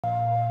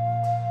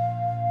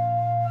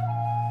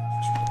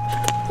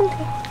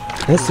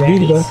That's the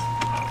beauty, bud.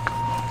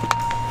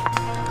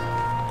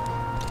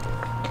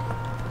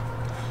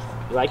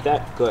 You like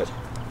that? Good.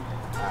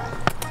 Alright.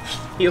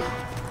 Heel.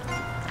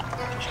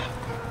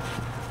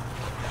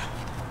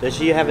 Does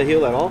she have a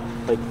heel at all?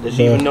 Like, does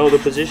she even know the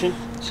position?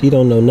 She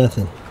don't know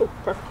nothing. Oh,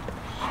 perfect.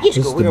 This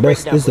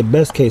is the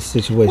best case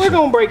situation. We're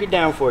gonna break it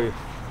down for you.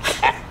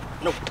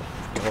 Nope.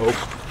 Nope.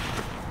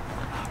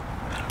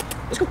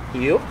 Let's go.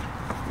 Heel.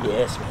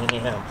 Yes, ma'am.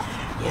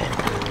 Yeah.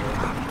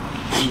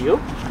 Heel.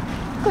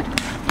 Good.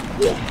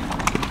 Yeah.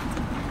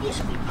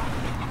 Yes, ma'am.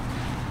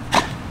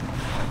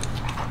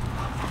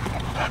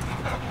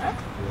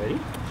 Ready?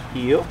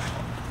 Heel.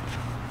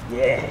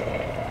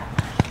 Yeah.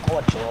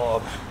 Good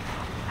job.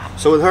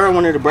 So with her, I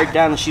wanted to break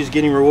down that she's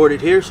getting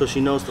rewarded here, so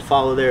she knows to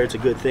follow there. It's a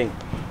good thing.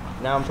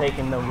 Now I'm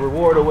taking the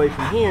reward away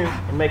from here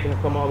and making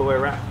her come all the way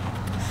around.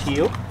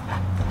 Heel.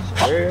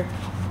 So there.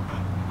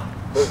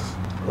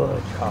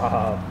 Good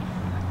job.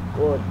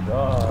 Good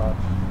job.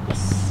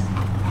 Yes.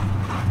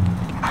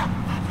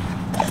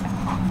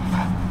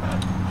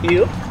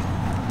 Heel.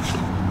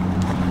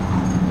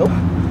 Nope.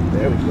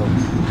 There we go.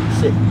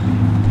 Sit.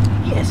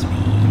 Yes,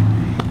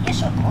 man.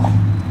 Yes, of course.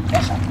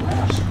 Yes, of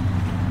course.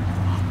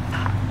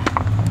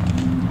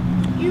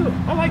 You.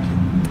 I like you.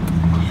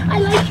 I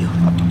like you.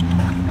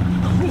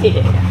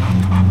 Yeah.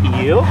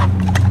 Heel.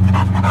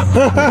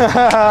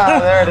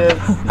 There it is.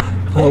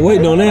 I'm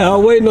waiting on that.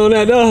 I'm waiting on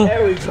that.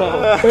 There we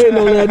go. Waiting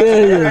on that.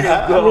 There we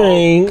go.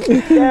 There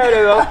we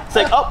go. It's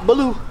like, oh,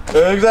 blue.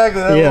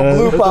 Exactly. That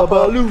little blue pop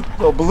up.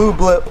 Little blue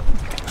blip.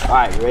 All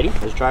right, you ready?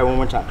 Let's try one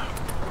more time.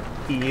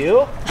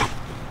 Heel.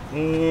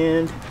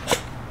 And.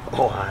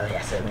 Oh,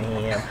 yes,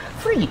 ma'am.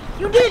 Free.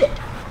 You did it.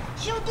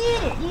 You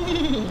did it.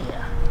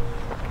 Yeah.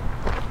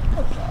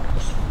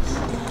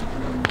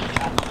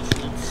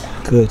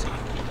 Good.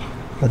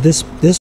 But this